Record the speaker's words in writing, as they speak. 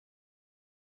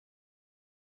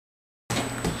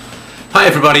Hi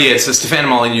everybody, it's Stefan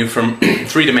Molyneux from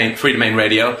Free Domain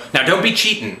Radio. Now don't be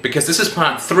cheating, because this is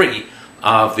part 3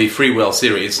 of the Free Will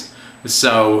series.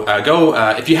 So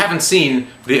if you haven't seen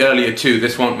the earlier 2,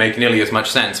 this won't make nearly as much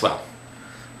sense. Well,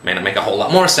 it may not make a whole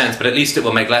lot more sense, but at least it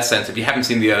will make less sense if you haven't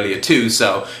seen the earlier 2.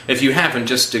 So if you haven't,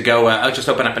 just to go, I'll just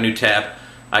open up a new tab.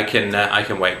 I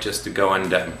can wait just to go and,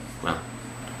 well.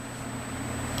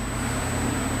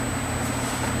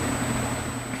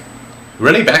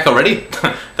 Really? Back already?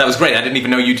 That was great. I didn't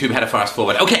even know YouTube had a fast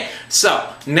forward. Okay,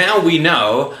 so now we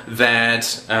know that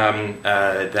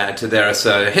that there is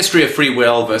a history of free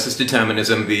will versus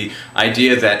determinism. The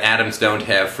idea that atoms don't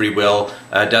have free will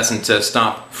doesn't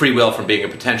stop free will from being a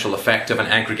potential effect of an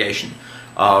aggregation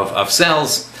of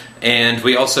cells. And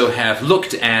we also have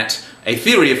looked at a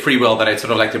theory of free will that I'd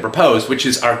sort of like to propose, which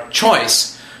is our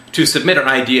choice to submit our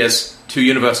ideas to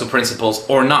universal principles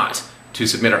or not to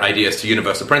submit our ideas to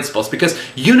universal principles, because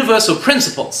universal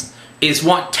principles is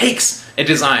what takes a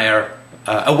desire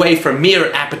away from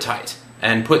mere appetite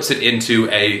and puts it into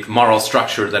a moral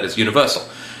structure that is universal.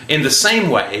 In the same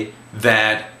way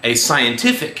that a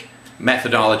scientific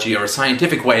methodology or a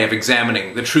scientific way of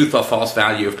examining the truth or false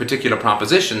value of particular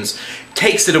propositions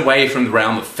takes it away from the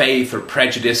realm of faith or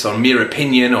prejudice or mere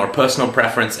opinion or personal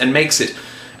preference and makes it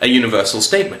a universal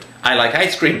statement. I like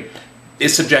ice cream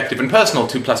is subjective and personal.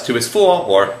 2 + 2 is 4,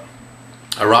 or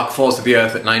a rock falls to the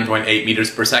earth at 9.8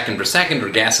 meters per second, or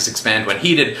gases expand when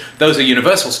heated. Those are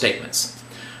universal statements.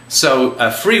 So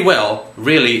free will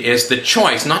really is the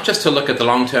choice, not just to look at the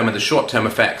long-term and the short-term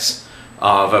effects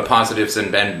of positives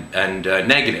and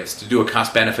negatives, to do a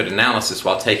cost-benefit analysis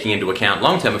while taking into account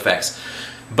long-term effects,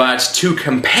 but to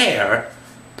compare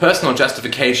personal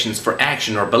justifications for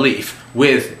action or belief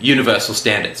with universal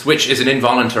standards, which is an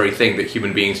involuntary thing that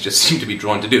human beings just seem to be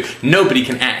drawn to do. Nobody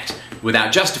can act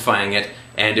without justifying it,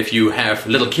 and if you have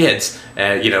little kids,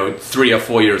 3 or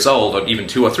 4 years old, or even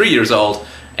 2 or 3 years old,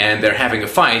 and they're having a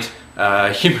fight,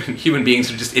 human beings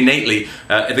are just innately,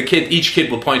 each kid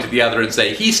will point at the other and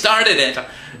say, "He started it!"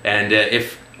 And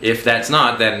if that's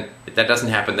not, then if that doesn't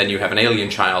happen, then you have an alien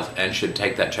child and should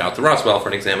take that child to Roswell for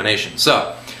an examination.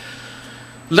 So,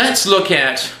 let's look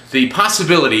at the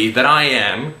possibility that I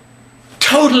am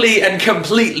totally and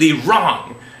completely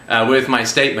wrong with my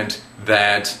statement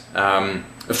that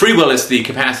free will is the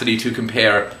capacity to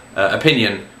compare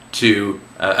opinion to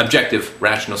objective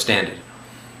rational standard.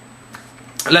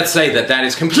 Let's say that that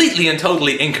is completely and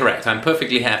totally incorrect. I'm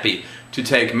perfectly happy to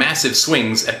take massive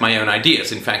swings at my own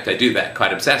ideas. In fact, I do that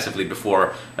quite obsessively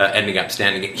before ending up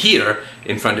standing here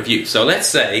in front of you. So let's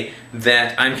say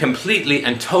that I'm completely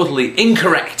and totally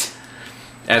incorrect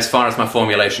as far as my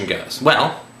formulation goes.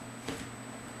 Well,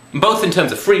 both in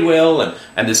terms of free will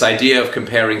and this idea of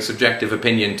comparing subjective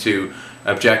opinion to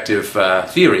objective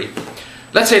theory,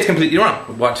 let's say it's completely wrong.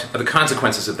 What are the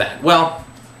consequences of that? Well,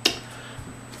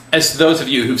 as those of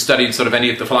you who've studied sort of any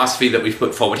of the philosophy that we've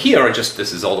put forward here, or just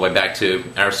this is all the way back to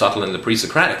Aristotle and the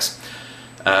pre-Socratics,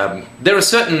 there are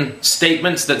certain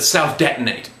statements that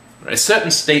self-detonate. Right? Certain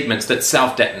statements that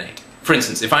self-detonate. For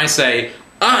instance, if I say,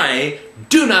 "I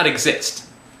do not exist,"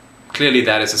 clearly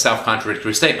that is a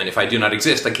self-contradictory statement. If I do not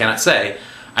exist, I cannot say,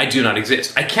 "I do not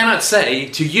exist." I cannot say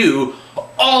to you,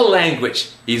 "All language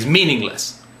is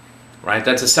meaningless." Right?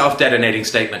 That's a self-detonating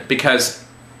statement, because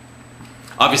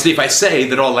obviously, if I say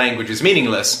that all language is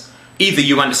meaningless, either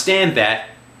you understand that,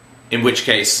 in which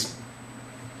case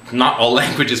not all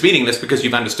language is meaningless because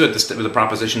you've understood the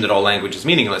proposition that all language is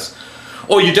meaningless,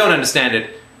 or you don't understand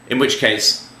it, in which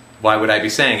case, why would I be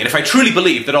saying it? If I truly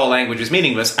believe that all language is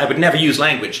meaningless, I would never use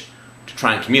language to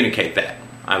try and communicate that.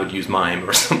 I would use mime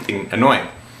or something annoying.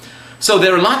 So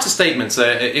there are lots of statements.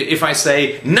 If I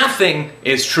say nothing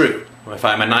is true, or if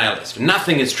I'm a nihilist,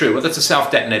 nothing is true, well, that's a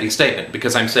self-detonating statement,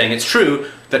 because I'm saying it's true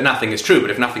that nothing is true, but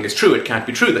if nothing is true, it can't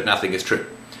be true that nothing is true.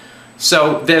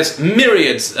 So there's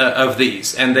myriads of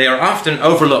these, and they are often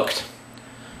overlooked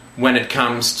when it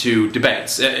comes to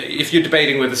debates. If you're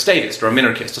debating with a statist or a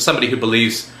minarchist, or somebody who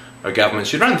believes a government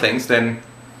should run things, then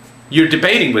you're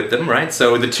debating with them, right?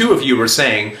 So the two of you are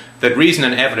saying that reason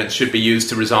and evidence should be used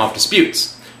to resolve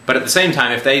disputes. But at the same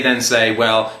time, if they then say,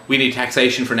 well, we need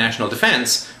taxation for national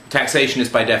defense, taxation is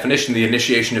by definition the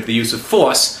initiation of the use of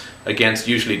force against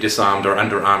usually disarmed or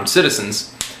underarmed citizens.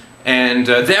 And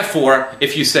therefore,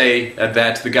 if you say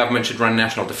that the government should run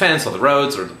national defense, or the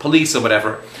roads, or the police, or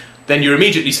whatever, then you're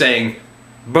immediately saying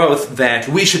both that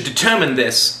we should determine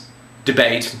this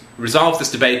debate, resolve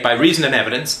this debate by reason and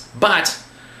evidence, but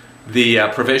the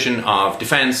provision of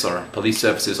defense, or police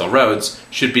services, or roads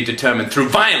should be determined through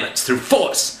violence, through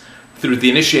force, through the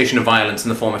initiation of violence in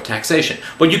the form of taxation.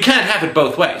 But you can't have it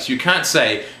both ways. You can't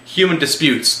say human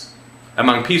disputes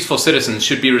among peaceful citizens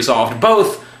should be resolved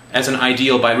both as an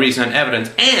ideal by reason and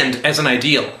evidence and as an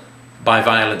ideal by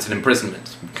violence and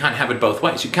imprisonment. You can't have it both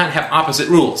ways. You can't have opposite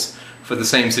rules for the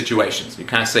same situations. You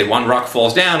can't say one rock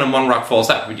falls down and one rock falls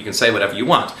up. You can say whatever you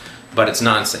want, but it's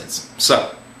nonsense.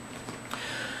 So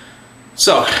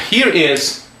here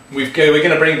is, we're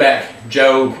going to bring back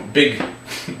Joe Big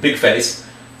Face,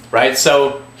 right?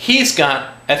 So he's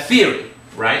got a theory,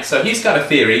 right? So he's got a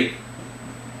theory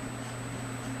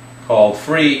called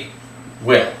free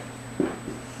will,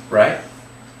 right?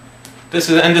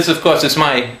 This of course is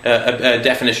my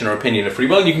definition or opinion of free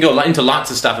will. You can go into lots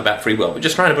of stuff about free will, but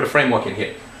just trying to put a framework in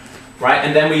here, right?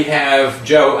 And then we have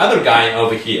Joe, other guy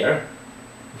over here,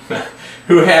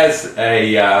 who has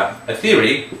a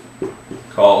theory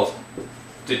called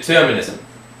determinism.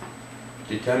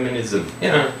 Determinism,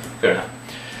 fair enough.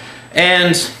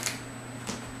 And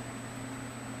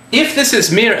if this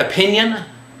is mere opinion,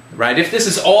 right? If this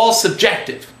is all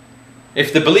subjective,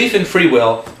 if the belief in free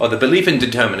will or the belief in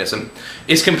determinism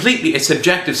is completely a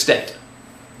subjective state,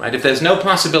 right? If there's no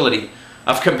possibility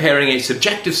of comparing a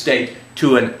subjective state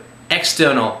to an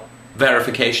external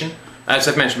verification, as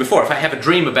I've mentioned before, if I have a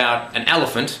dream about an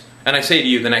elephant and I say to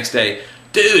you the next day,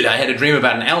 dude, I had a dream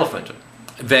about an elephant,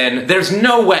 then there's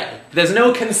no way, there's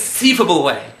no conceivable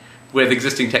way with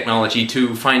existing technology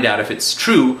to find out if it's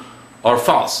true or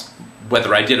false,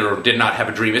 whether I did or did not have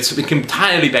a dream. It's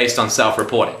entirely based on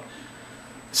self-reporting.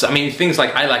 So, I mean, things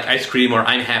like I like ice cream or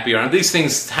I'm happy, or these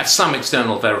things have some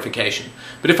external verification.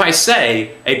 But if I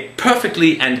say a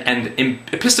perfectly and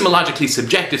epistemologically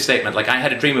subjective statement, like I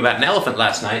had a dream about an elephant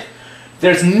last night,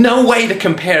 there's no way to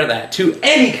compare that to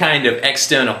any kind of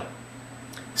external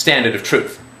standard of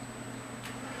truth.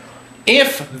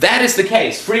 If that is the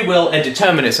case, free will and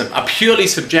determinism are purely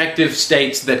subjective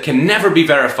states that can never be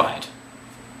verified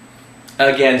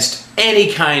against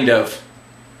any kind of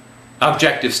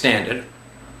objective standard,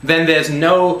 then there's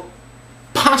no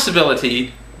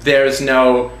possibility, there's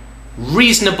no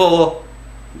reasonable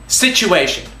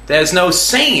situation, there's no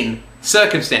sane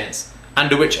circumstance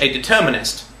under which a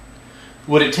determinist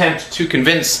would attempt to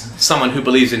convince someone who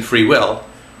believes in free will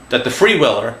that the free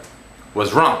willer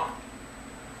was wrong.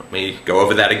 Let me go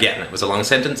over that again. It was a long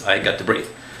sentence, I got to breathe.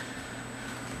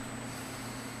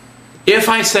 If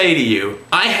I say to you,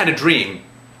 I had a dream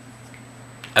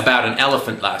about an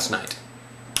elephant last night,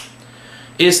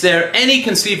 is there any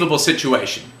conceivable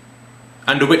situation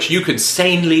under which you could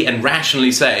sanely and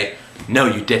rationally say, no,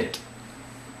 you didn't?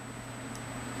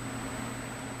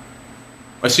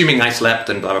 Assuming I slept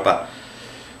and blah, blah, blah.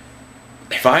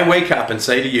 If I wake up and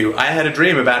say to you, I had a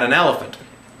dream about an elephant,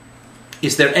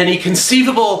 is there any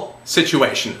conceivable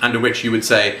situation under which you would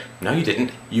say, no, you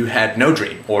didn't, you had no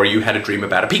dream, or you had a dream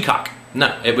about a peacock?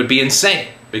 No, it would be insane,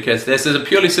 because this is a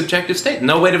purely subjective state,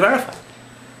 no way to verify.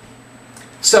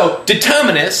 So,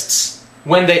 determinists,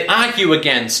 when they argue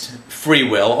against free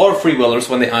will, or free willers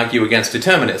when they argue against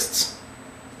determinists,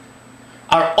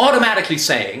 are automatically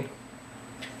saying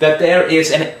that there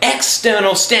is an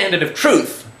external standard of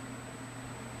truth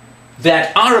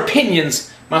that our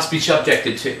opinions must be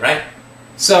subjected to, right?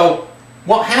 So,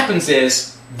 what happens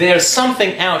is, there's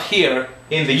something out here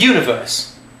in the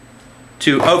universe,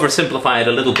 to oversimplify it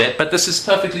a little bit, but this is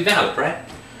perfectly valid, right?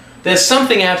 There's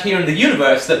something out here in the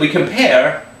universe that we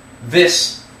compare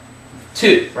this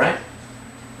to, right?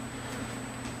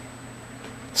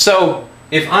 So,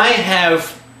 if I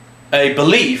have a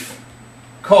belief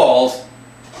called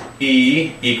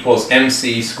E equals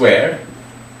mc squared,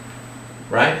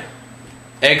 right?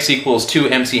 X equals 2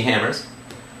 mc hammers,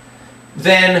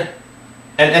 then,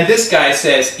 and this guy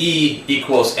says E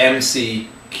equals mc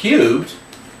cubed,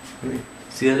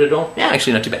 see that at all? Yeah,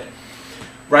 actually not too bad.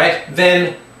 Right?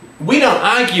 Then we don't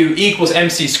argue E equals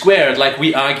mc squared like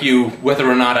we argue whether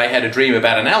or not I had a dream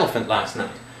about an elephant last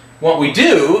night. What we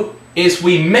do is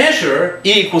we measure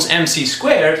E equals mc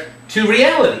squared to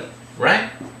reality,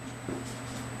 right?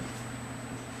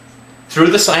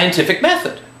 Through the scientific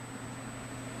method.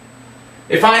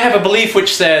 If I have a belief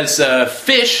which says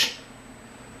fish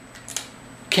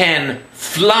can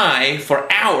fly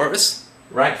for hours,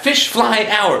 right? Fish fly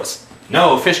hours.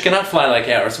 No, fish cannot fly like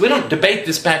arrows. We don't debate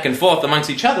this back and forth amongst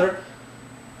each other.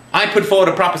 I put forward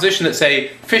a proposition that say,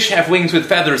 fish have wings with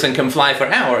feathers and can fly for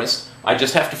hours. I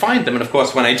just have to find them, and of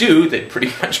course when I do, they'd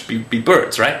pretty much be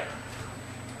birds, right?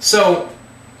 So,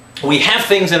 we have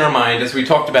things in our mind, as we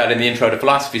talked about in the Intro to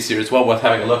Philosophy series, well worth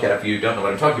having a look at if you don't know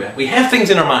what I'm talking about. We have things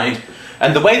in our mind,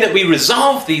 and the way that we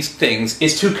resolve these things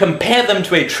is to compare them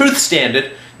to a truth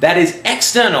standard that is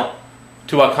external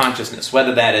to our consciousness,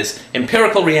 whether that is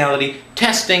empirical reality,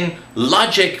 testing,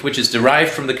 logic, which is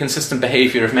derived from the consistent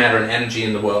behavior of matter and energy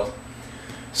in the world.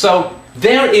 So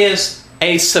there is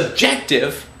a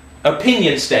subjective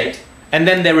opinion state, and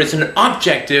then there is an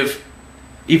objective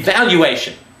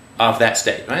evaluation of that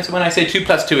state. Right? So when I say 2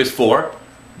 plus 2 is 4,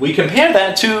 we compare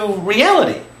that to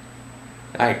reality.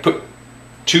 I put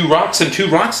 2 rocks and 2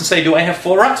 rocks and say, do I have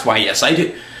 4 rocks? Why, yes, I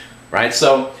do. Right?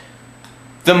 So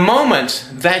the moment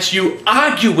that you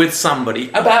argue with somebody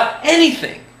about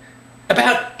anything,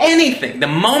 the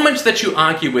moment that you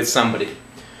argue with somebody,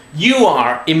 you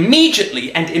are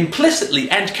immediately and implicitly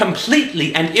and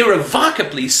completely and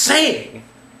irrevocably saying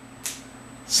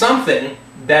something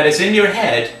that is in your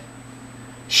head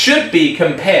should be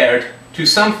compared to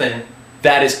something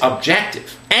that is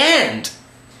objective. And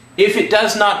if it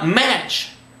does not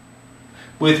match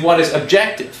with what is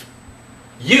objective,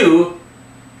 you,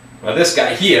 well, this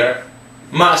guy here,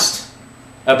 must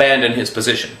abandon his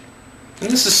position.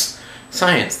 And this is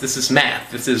science, this is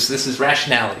math, this is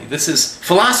rationality, this is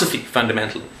philosophy,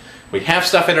 fundamentally. We have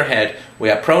stuff in our head, we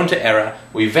are prone to error,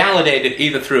 we validate it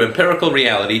either through empirical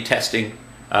reality, testing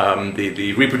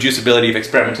the reproducibility of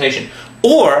experimentation,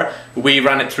 or we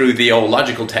run it through the old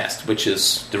logical test, which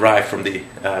is derived from the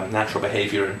natural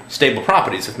behavior and stable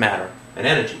properties of matter and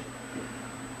energy.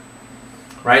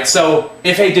 Right? So,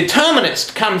 if a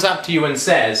determinist comes up to you and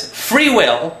says, free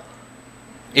will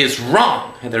is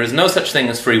wrong, and there is no such thing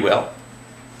as free will,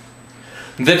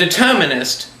 the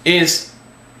determinist is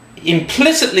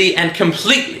implicitly and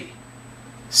completely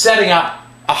setting up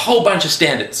a whole bunch of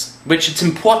standards, which it's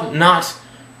important not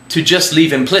to just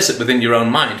leave implicit within your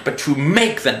own mind, but to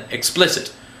make them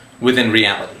explicit within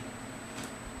reality.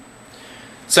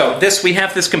 So we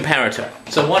have this comparator.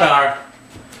 So what are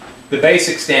the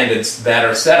basic standards that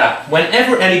are set up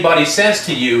whenever anybody says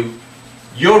to you,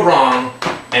 you're wrong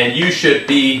and you should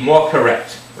be more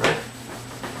correct? Right?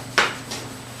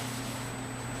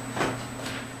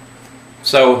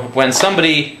 So when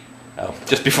somebody,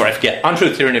 just before I forget, On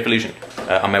Truth, Theory and Evolution,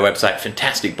 on my website,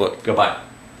 fantastic book, go buy it.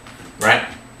 Right?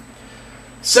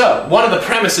 So, one of the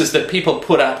premises that people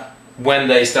put up when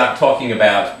they start talking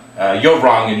about you're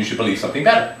wrong and you should believe something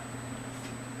better.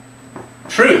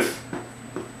 Truth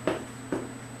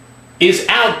is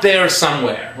out there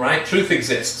somewhere, right? Truth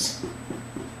exists.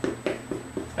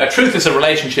 Truth is a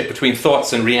relationship between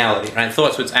thoughts and reality, right?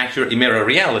 Thoughts which accurately mirror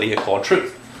reality are called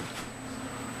truth.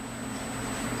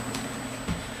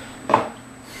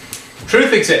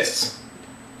 Truth exists.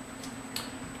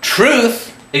 Truth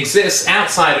exists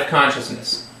outside of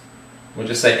consciousness. We'll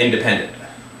just say independent.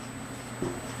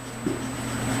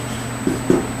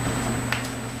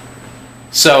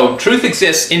 So, truth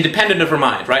exists independent of our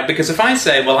mind, right? Because if I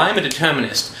say, well, I'm a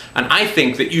determinist, and I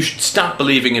think that you should stop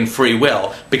believing in free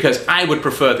will because I would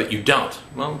prefer that you don't,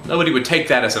 well, nobody would take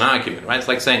that as an argument, right? It's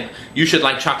like saying, you should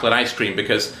like chocolate ice cream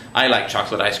because I like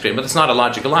chocolate ice cream, but it's not a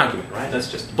logical argument, right?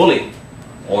 That's just bullying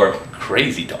or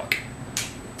crazy talk.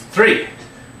 3.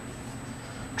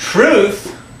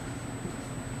 Truth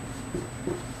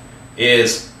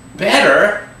is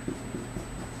better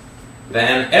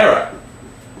than error.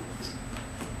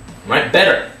 Right?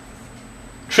 Better.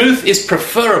 Truth is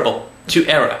preferable to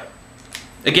error.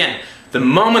 Again, the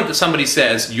moment that somebody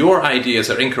says your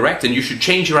ideas are incorrect and you should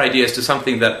change your ideas to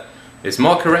something that is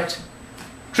more correct,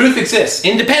 truth exists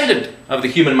independent of the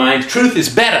human mind. Truth is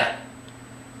better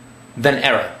than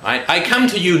error. Right? I come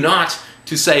to you not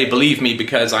to say, believe me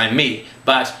because I'm me,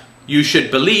 but you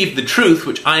should believe the truth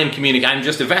which I am communicating. I'm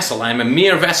just a vessel. I'm a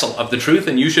mere vessel of the truth,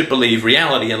 and you should believe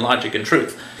reality and logic and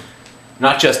truth.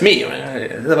 Not just me.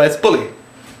 Otherwise, bullying.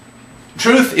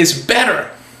 Truth is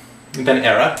better than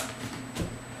error.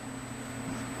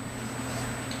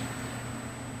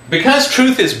 Because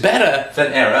truth is better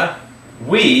than error,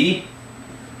 we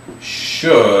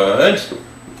should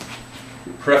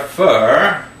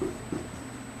prefer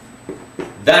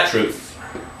that truth.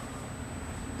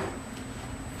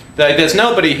 There's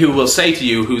nobody who will say to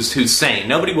you who's sane.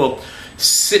 Nobody will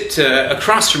sit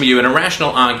across from you in a rational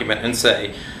argument and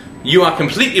say, you are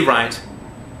completely right,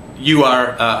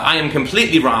 I am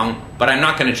completely wrong, but I'm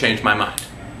not going to change my mind.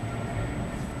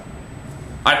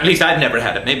 At least I've never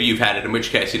had it. Maybe you've had it, in which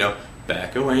case,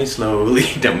 back away slowly,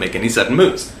 don't make any sudden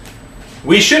moves.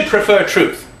 We should prefer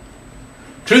truth.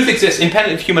 Truth exists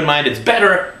independent of human mind, it's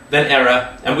better than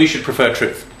error, and we should prefer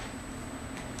truth.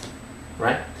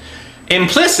 Right?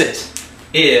 Implicit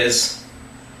is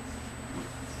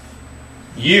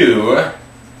you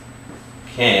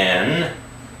can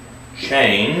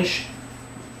change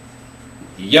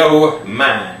your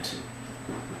mind.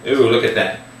 Ooh, look at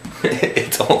that.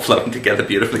 It's all flowing together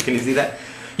beautifully. Can you see that?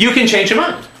 You can change your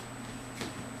mind.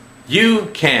 You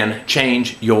can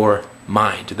change your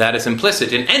mind. That is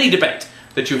implicit in any debate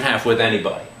that you have with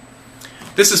anybody.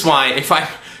 This is why if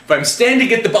I'm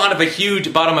standing at the bottom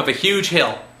of a huge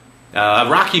hill, a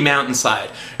rocky mountainside,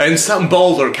 and some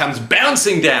boulder comes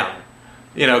bouncing down,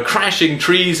 crashing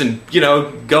trees and,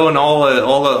 going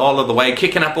all of the way,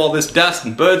 kicking up all this dust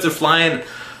and birds are flying,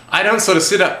 I don't sort of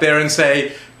sit up there and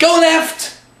say, go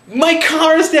left! My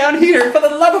car is down here! For the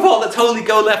love of all that's holy,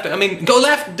 go left! I mean, go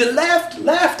left,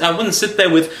 left! I wouldn't sit there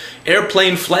with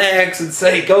airplane flags and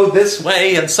say, go this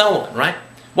way, and so on, right?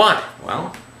 Why?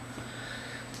 Well,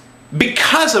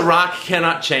 because a rock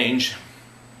cannot change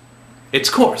its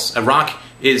course. A rock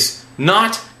is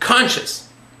not conscious.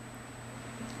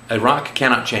 A rock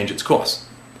cannot change its course.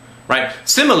 Right?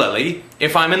 Similarly,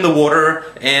 if I'm in the water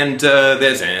and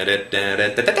there's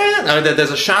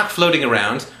a shark floating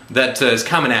around that is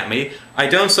coming at me, I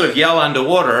don't sort of yell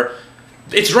underwater,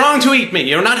 it's wrong to eat me,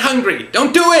 you're not hungry,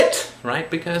 don't do it! Right?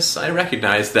 Because I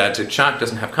recognize that a shark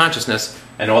doesn't have consciousness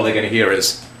and all they're going to hear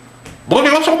is or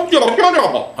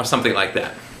something like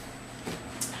that.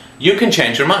 You can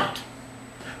change your mind.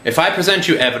 If I present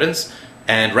you evidence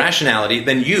and rationality,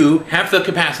 then you have the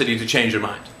capacity to change your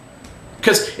mind.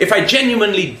 Because if I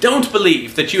genuinely don't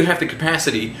believe that you have the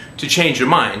capacity to change your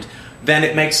mind, then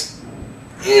it makes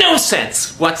no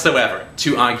sense whatsoever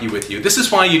to argue with you. This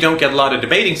is why you don't get a lot of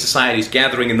debating societies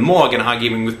gathering in the morgue and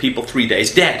arguing with people 3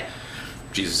 days dead.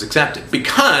 Jesus accepted.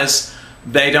 Because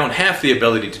they don't have the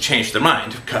ability to change their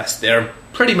mind, because they're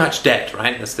pretty much dead,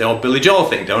 right? That's the old Billy Joel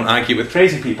thing, don't argue with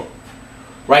crazy people.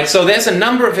 Right, so there's a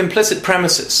number of implicit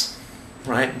premises,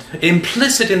 right?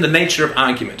 Implicit in the nature of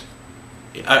argument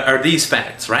are these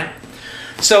facts, right?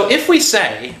 So if we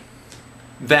say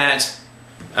that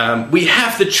we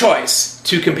have the choice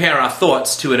to compare our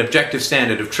thoughts to an objective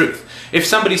standard of truth, if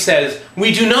somebody says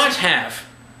we do not have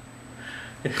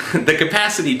the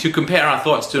capacity to compare our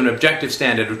thoughts to an objective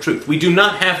standard of truth, we do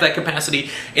not have that capacity,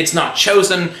 it's not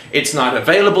chosen, it's not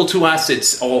available to us,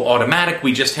 it's all automatic,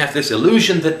 we just have this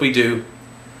illusion that we do,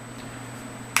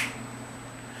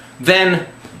 then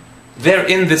they're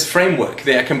in this framework.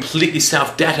 They are completely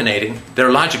self-detonating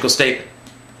their logical statement.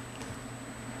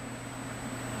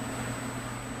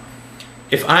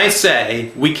 If I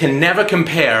say we can never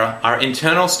compare our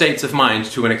internal states of mind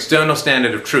to an external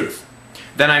standard of truth,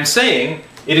 then I'm saying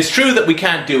it is true that we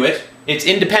can't do it, it's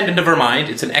independent of our mind,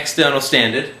 it's an external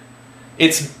standard,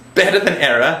 it's better than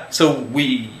error, so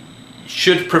we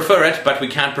should prefer it, but we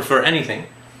can't prefer anything.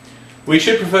 We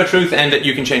should prefer truth and that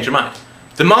you can change your mind.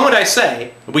 The moment I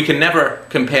say we can never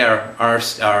compare our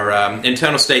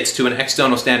internal states to an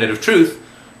external standard of truth,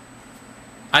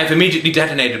 I've immediately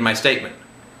detonated my statement.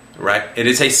 Right? It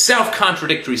is a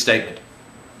self-contradictory statement.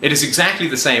 It is exactly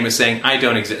the same as saying I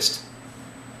don't exist.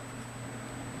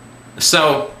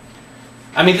 So,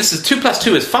 I mean, this is 2 plus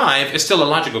 2 is 5 is still a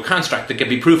logical construct that can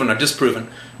be proven or disproven.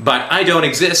 But I don't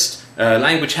exist,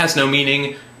 language has no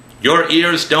meaning, your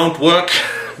ears don't work,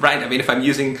 right? I mean, if I'm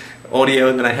using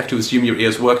audio, then I have to assume your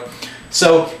ears work.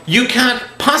 So you can't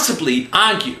possibly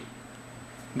argue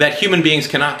that human beings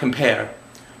cannot compare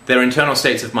their internal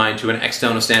states of mind to an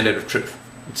external standard of truth.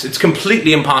 It's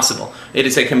completely impossible. It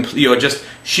is you're just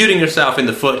shooting yourself in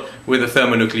the foot with a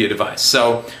thermonuclear device.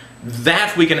 So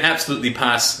that we can absolutely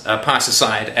pass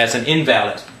aside as an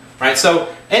invalid. Right?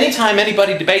 So anytime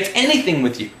anybody debates anything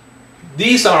with you,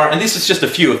 these are, and this is just a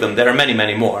few of them, there are many,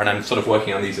 many more, and I'm sort of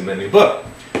working on these in my new book.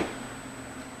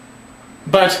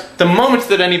 But the moment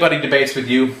that anybody debates with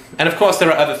you, and of course there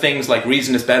are other things like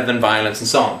reason is better than violence and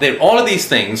so on. There are all of these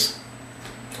things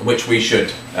which we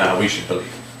should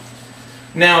believe.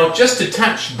 Now, just to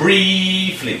touch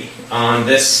briefly on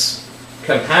this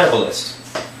compatibilist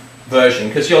version,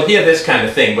 because you'll hear this kind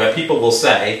of thing where people will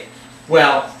say,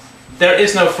 well, there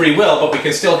is no free will, but we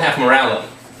can still have morality.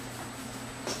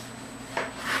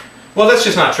 Well, that's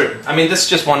just not true. I mean, this is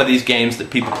just one of these games that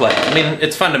people play. I mean,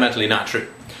 it's fundamentally not true.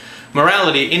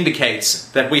 Morality indicates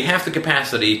that we have the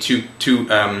capacity to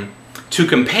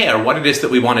compare what it is that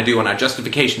we want to do and our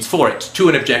justifications for it to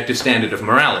an objective standard of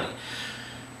morality.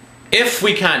 If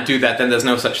we can't do that, then there's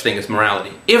no such thing as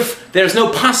morality. If there's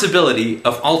no possibility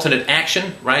of alternate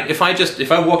action, right? If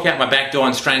I walk out my back door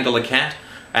and strangle a cat,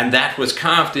 and that was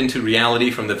carved into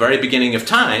reality from the very beginning of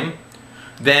time,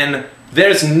 then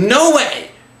there's no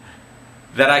way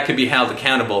that I could be held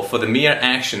accountable for the mere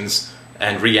actions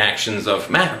and reactions of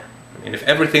matter. I mean, if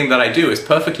everything that I do is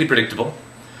perfectly predictable,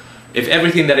 if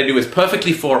everything that I do is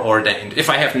perfectly foreordained, if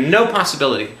I have no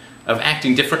possibility of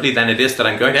acting differently than it is that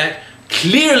I'm going to act,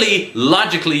 clearly,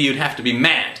 logically, you'd have to be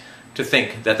mad to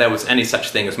think that there was any such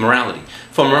thing as morality.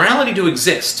 For morality to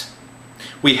exist,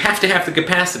 we have to have the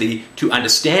capacity to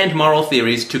understand moral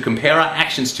theories, to compare our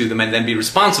actions to them, and then be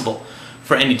responsible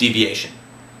for any deviation.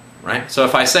 Right? So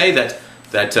if I say that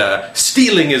that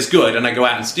stealing is good and I go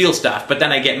out and steal stuff, but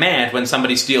then I get mad when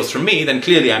somebody steals from me, then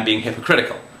clearly I'm being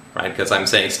hypocritical, right? Because I'm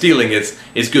saying stealing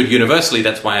is good universally,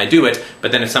 that's why I do it,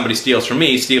 but then if somebody steals from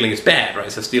me, stealing is bad,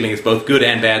 right? So stealing is both good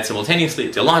and bad simultaneously.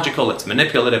 It's illogical, it's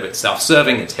manipulative, it's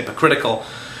self-serving, it's hypocritical.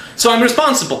 So I'm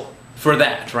responsible for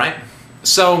that, right?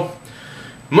 So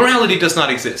morality does not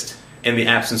exist in the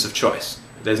absence of choice.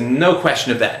 There's no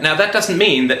question of that. Now, that doesn't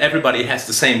mean that everybody has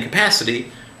the same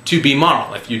capacity to be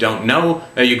moral. If you don't know,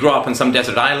 you grow up on some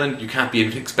desert island, you can't be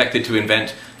expected to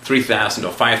invent 3,000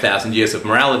 or 5,000 years of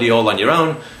morality all on your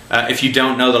own. If you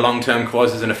don't know the long-term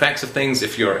causes and effects of things,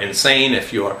 if you're insane,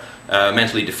 if you're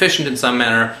mentally deficient in some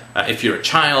manner, if you're a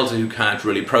child who can't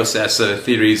really process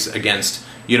theories against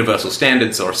universal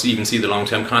standards or even see the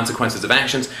long-term consequences of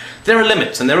actions, there are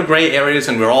limits and there are gray areas,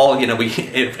 and we're all,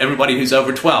 everybody who's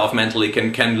over 12 mentally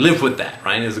can live with that,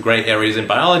 right? There's gray areas in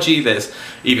biology, there's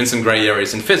even some gray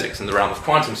areas in physics, in the realm of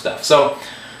quantum stuff. So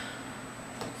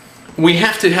we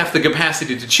have to have the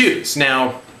capacity to choose.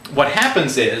 Now, what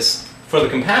happens is, for the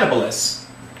compatibilists,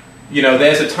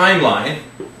 there's a timeline,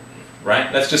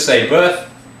 right? Let's just say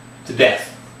birth to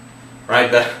death,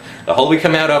 right? The hole we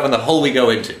come out of and the hole we go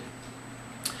into.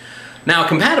 Now, a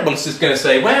compatibilist is going to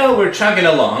say, well, we're chugging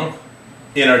along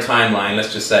in our timeline.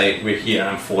 Let's just say we're here,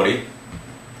 I'm 40.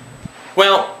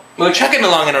 Well, we're chugging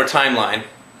along in our timeline,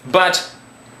 but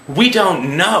we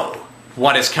don't know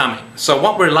what is coming. So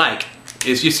what we're like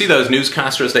is, you see those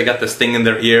newscasters, they got this thing in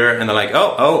their ear, and they're like,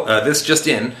 this just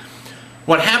in.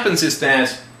 What happens is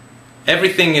that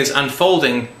everything is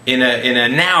unfolding in a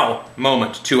now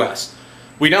moment to us.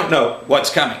 We don't know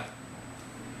what's coming.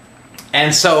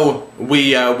 And so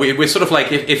we're sort of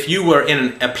like if you were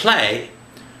in a play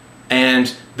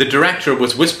and the director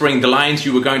was whispering the lines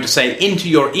you were going to say into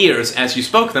your ears as you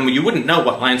spoke them, you wouldn't know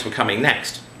what lines were coming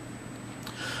next.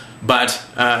 But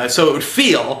so it would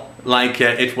feel like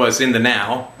it was in the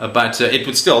now, but it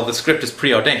would still, the script is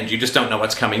preordained. You just don't know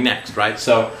what's coming next, right?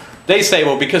 So they say,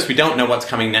 well, because we don't know what's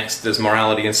coming next, there's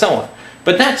morality and so on.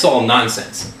 But that's all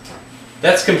nonsense.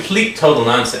 That's complete, total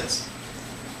nonsense.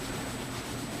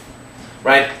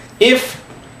 Right? If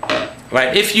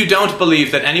you don't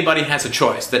believe that anybody has a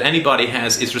choice, that anybody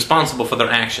is responsible for their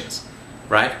actions,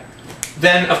 right?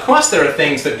 Then of course there are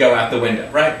things that go out the window,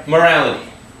 right? Morality.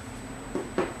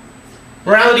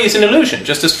 Morality is an illusion,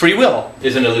 just as free will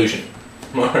is an illusion.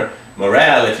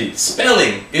 Morality,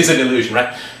 spelling is an illusion,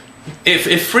 right?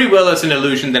 If free will is an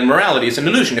illusion, then morality is an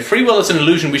illusion. If free will is an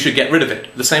illusion, we should get rid of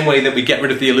it, the same way that we get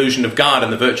rid of the illusion of God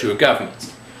and the virtue of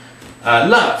governments.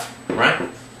 Love, right?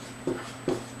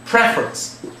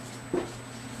 Preference,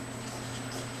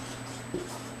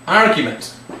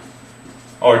 argument,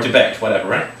 or debate, whatever,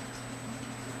 right?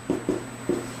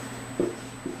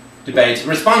 Debate,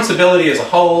 responsibility as a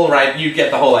whole, right? You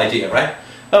get the whole idea, right?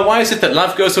 Why is it that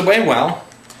love goes away? Well,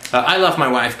 I love my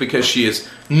wife because she is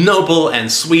noble and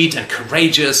sweet and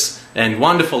courageous and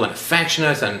wonderful and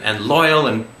affectionate and loyal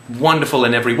and wonderful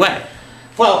in every way.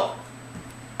 Well,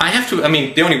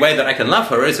 the only way that I can love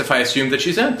her is if I assume that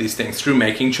she's earned these things through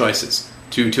making choices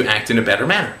to act in a better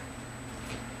manner.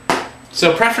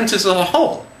 So preferences as a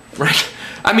whole, right?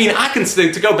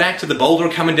 To go back to the boulder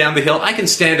coming down the hill, I can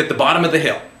stand at the bottom of the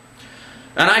hill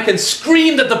and I can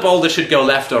scream that the boulder should go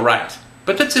left or right.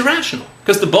 But that's irrational,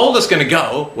 because the boulder's going to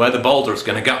go where the boulder's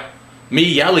going to go. Me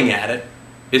yelling at it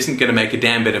isn't going to make a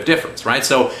damn bit of difference, right?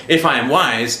 So if I am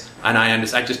wise, and I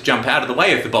just jump out of the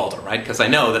way of the boulder, right? Because I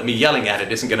know that me yelling at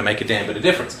it isn't going to make a damn bit of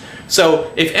difference.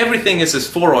 So if everything is as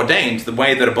foreordained, the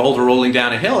way that a boulder rolling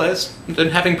down a hill is, then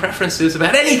having preferences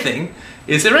about anything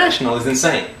is irrational, is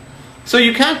insane. So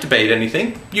you can't debate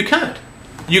anything. You can't.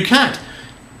 You can't.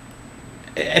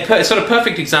 A sort of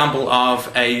perfect example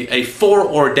of a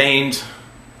foreordained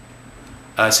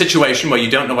situation where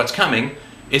you don't know what's coming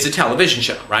is a television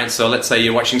show, right? So let's say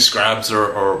you're watching Scrubs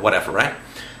or whatever, right?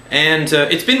 And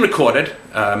it's been recorded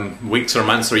weeks or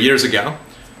months or years ago,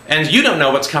 and you don't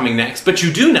know what's coming next, but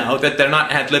you do know that they're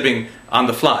not ad-libbing on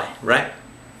the fly, right?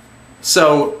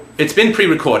 So it's been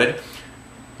pre-recorded.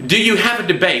 Do you have a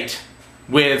debate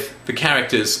with the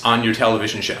characters on your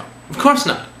television show? Of course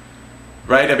not.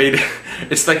 Right?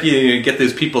 It's like you get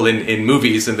those people in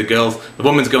movies, and the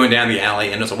woman's going down the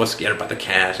alley and is almost scared by the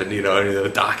cat, and in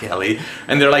the dark alley,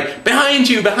 and they're like, behind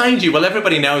you, behind you. Well,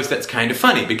 everybody knows that's kind of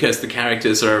funny, because the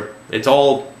characters it's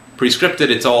all prescripted,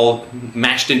 it's all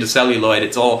mashed into celluloid,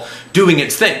 it's all doing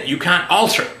its thing. You can't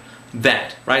alter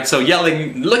that, right? So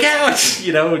yelling, look out,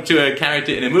 to a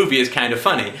character in a movie is kind of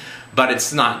funny, but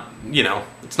it's not,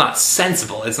 it's not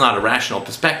sensible, it's not a rational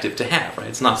perspective to have, right?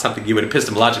 It's not something you would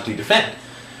epistemologically defend.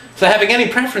 So having any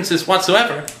preferences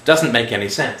whatsoever doesn't make any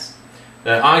sense.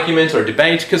 argument or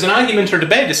debate, because an argument or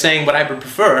debate is saying, but I would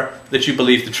prefer that you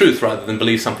believe the truth rather than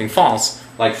believe something false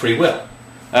like free will.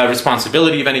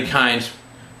 Responsibility of any kind.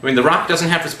 I mean, the rock doesn't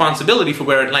have responsibility for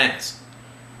where it lands.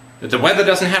 The weather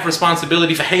doesn't have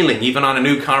responsibility for hailing, even on a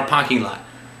new car parking lot.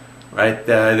 Right?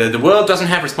 The world doesn't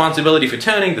have responsibility for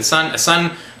turning. The sun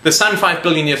 5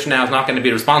 billion years from now is not going to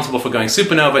be responsible for going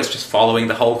supernova. It's just following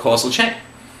the whole causal chain.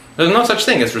 There's no such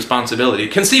thing as responsibility,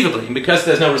 conceivably. And because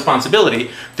there's no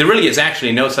responsibility, there really is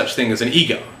actually no such thing as an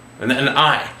ego, an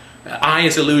I. I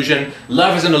is illusion,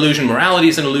 love is an illusion, morality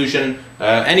is an illusion,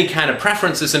 any kind of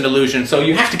preference is an illusion, so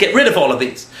you have to get rid of all of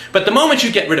these. But the moment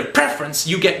you get rid of preference,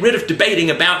 you get rid of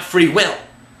debating about free will.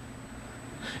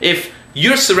 If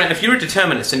you're a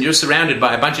determinist and you're surrounded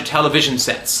by a bunch of television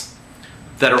sets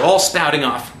that are all spouting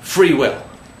off free will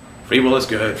is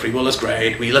good, free will is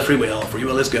great, we love free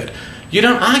will is good, you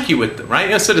don't argue with them, right? You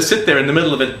don't sort of sit there in the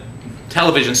middle of a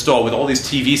television store with all these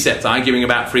TV sets arguing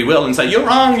about free will and say, you're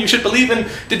wrong, you should believe in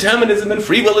determinism and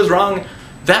free will is wrong.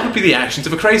 That would be the actions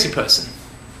of a crazy person.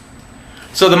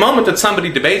 So the moment that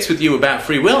somebody debates with you about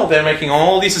free will, they're making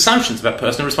all these assumptions about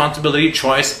personal responsibility,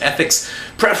 choice, ethics,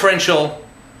 preferential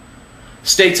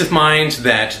states of mind,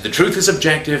 that the truth is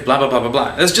objective, blah, blah, blah, blah,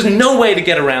 blah. There's just no way to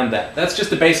get around that. That's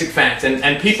just a basic fact.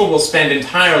 And people will spend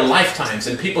entire lifetimes,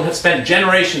 and people have spent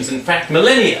generations, in fact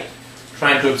millennia,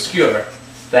 trying to obscure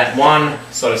that one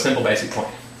sort of simple basic point.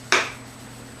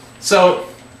 So,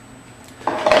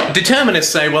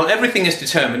 determinists say, well, everything is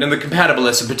determined, and the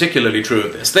compatibilists are particularly true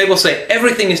of this. They will say,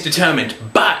 everything is determined,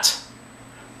 but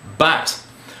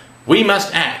we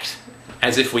must act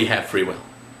as if we have free will.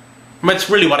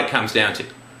 That's really what it comes down to.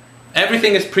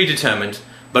 Everything is predetermined,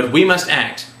 but we must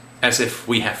act as if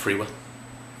we have free will.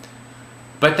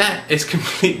 But that is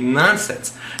complete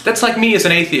nonsense. That's like me as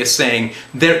an atheist saying,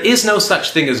 there is no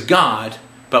such thing as God,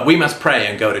 but we must pray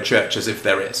and go to church as if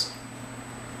there is.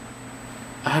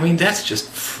 I mean, that's just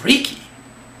freaky.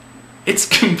 It's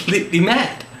completely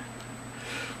mad.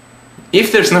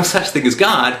 If there's no such thing as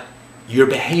God, your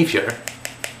behavior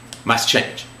must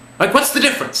change. Like, what's the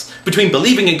difference between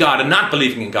believing in God and not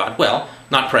believing in God? Well,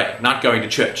 not praying, not going to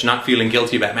church, not feeling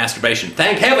guilty about masturbation.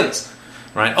 Thank heavens!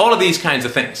 Right? All of these kinds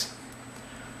of things.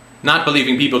 Not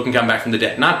believing people can come back from the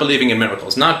dead. Not believing in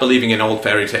miracles. Not believing in old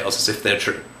fairy tales as if they're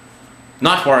true.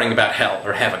 Not worrying about hell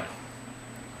or heaven.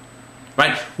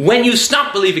 Right? When you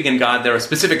stop believing in God, there are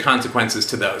specific consequences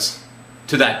to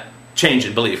that change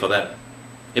in belief, or that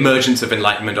emergence of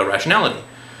enlightenment or rationality.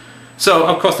 So,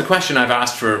 of course, the question I've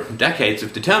asked for decades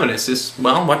of determinists is,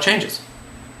 well, what changes?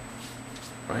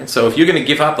 Right? So if you're going to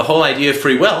give up the whole idea of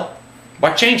free will,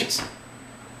 what changes?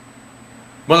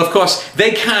 Well, of course,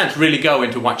 they can't really go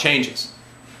into what changes.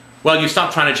 Well, you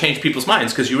stop trying to change people's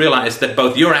minds because you realize that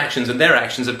both your actions and their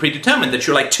actions are predetermined, that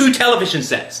you're like two television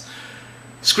sets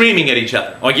screaming at each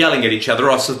other, or yelling at each other,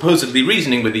 or supposedly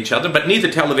reasoning with each other, but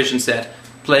neither television set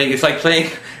it's like playing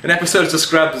an episode of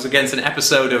Scrubs against an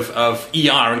episode of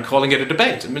ER and calling it a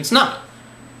debate. I mean, it's not.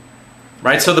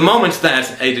 Right? So the moment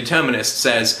that a determinist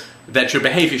says that your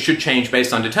behavior should change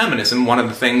based on determinism, one of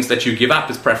the things that you give up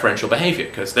is preferential behavior,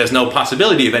 because there's no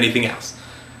possibility of anything else.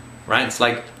 Right? It's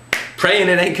like praying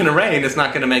it ain't gonna rain, it's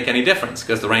not gonna make any difference,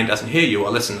 because the rain doesn't hear you or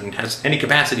listen and has any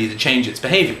capacity to change its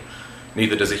behavior.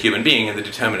 Neither does a human being in the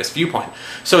determinist viewpoint.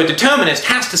 So a determinist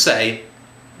has to say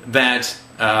that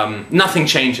nothing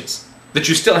changes. That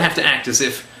you still have to act as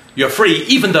if you're free,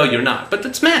 even though you're not. But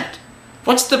that's mad.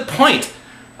 What's the point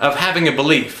of having a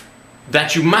belief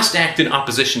that you must act in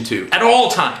opposition to at all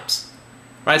times?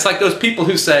 Right? It's like those people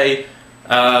who say,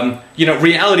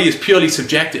 reality is purely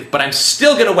subjective, but I'm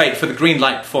still going to wait for the green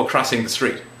light before crossing the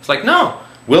street. It's like, no.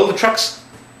 Will the trucks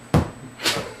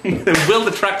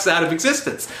out of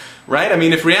existence? Right? I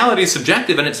mean, if reality is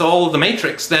subjective and it's all the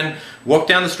matrix, then walk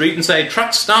down the street and say,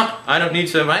 truck, stop, I don't need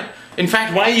to, right? In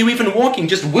fact, why are you even walking?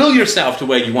 Just will yourself to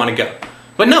where you want to go.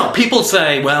 But no, people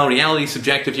say, well, reality is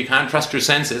subjective, you can't trust your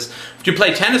senses. If you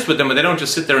play tennis with them, and they don't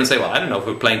just sit there and say, well, I don't know if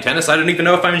we're playing tennis, I don't even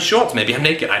know if I'm in shorts, maybe I'm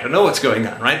naked, I don't know what's going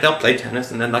on, right? They'll play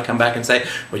tennis, and then they'll come back and say,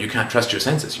 well, you can't trust your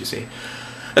senses, you see.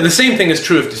 And the same thing is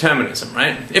true of determinism,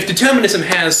 right? If determinism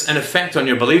has an effect on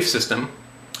your belief system,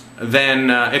 then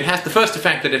the first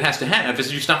effect that it has to have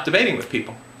is you stop debating with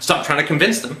people. Stop trying to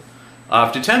convince them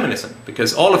of determinism,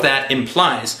 because all of that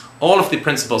implies all of the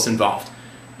principles involved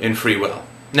in free will.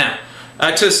 Now,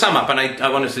 to sum up, and I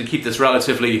wanted to keep this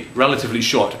relatively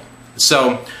short.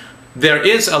 So, there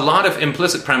is a lot of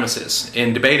implicit premises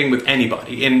in debating with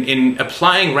anybody, in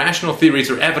applying rational theories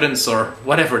or evidence or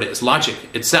whatever it is, logic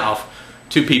itself,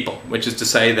 to people, which is to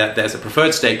say that there's a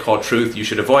preferred state called truth, you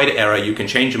should avoid error, you can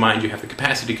change your mind, you have the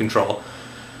capacity to control.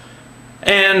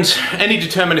 And any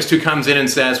determinist who comes in and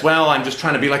says, well, I'm just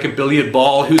trying to be like a billiard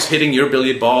ball, who's hitting your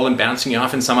billiard ball and bouncing you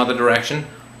off in some other direction?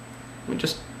 I mean,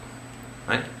 just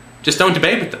don't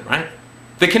debate with them, right?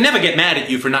 They can never get mad at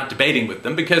you for not debating with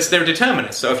them because they're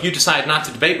determinists. So if you decide not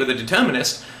to debate with a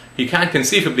determinist, he can't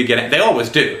conceivably get angry. They always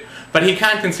do. But he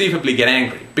can't conceivably get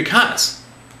angry because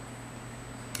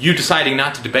you deciding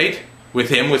not to debate with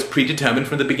him was predetermined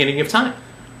from the beginning of time.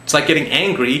 It's like getting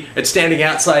angry at standing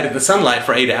outside in the sunlight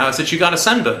for 8 hours that you got a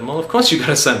sunburn. Well, of course you got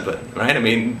a sunburn, right? I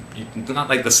mean, it's not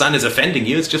like the sun is offending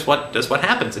you. It's just what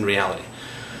happens in reality.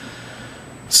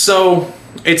 So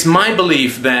it's my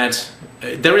belief that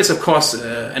there is, of course,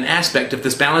 an aspect of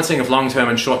this balancing of long-term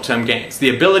and short-term gains. The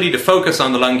ability to focus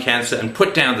on the lung cancer and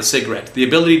put down the cigarette. The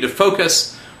ability to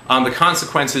focus on the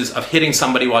consequences of hitting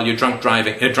somebody while you're driving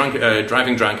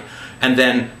drunk, and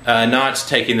then not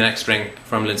taking the next drink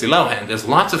from Lindsay Lohan. There's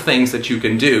lots of things that you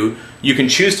can do. You can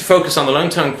choose to focus on the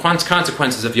long-term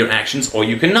consequences of your actions, or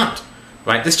you cannot.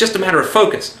 Right? It's just a matter of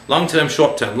focus. Long-term,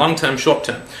 short-term, long-term,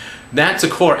 short-term. That's a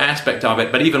core aspect of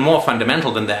it, but even more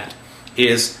fundamental than that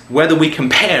is whether we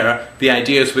compare the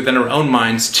ideas within our own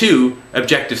minds to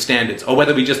objective standards, or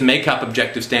whether we just make up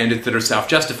objective standards that are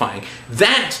self-justifying.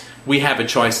 That we have a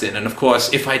choice in, and of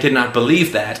course, if I did not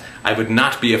believe that, I would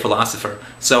not be a philosopher.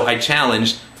 So I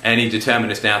challenge any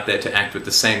determinist out there to act with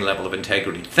the same level of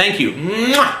integrity. Thank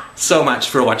you so much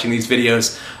for watching these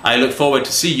videos. I look forward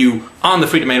to see you on the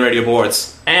Freedomain Radio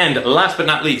boards. And last but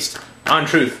not least, on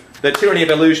Truth, The Tyranny of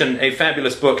Illusion, a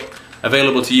fabulous book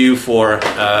available to you for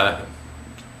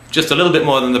just a little bit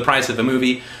more than the price of a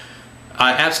movie.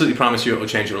 I absolutely promise you it will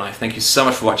change your life. Thank you so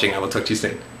much for watching. I will talk to you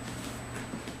soon.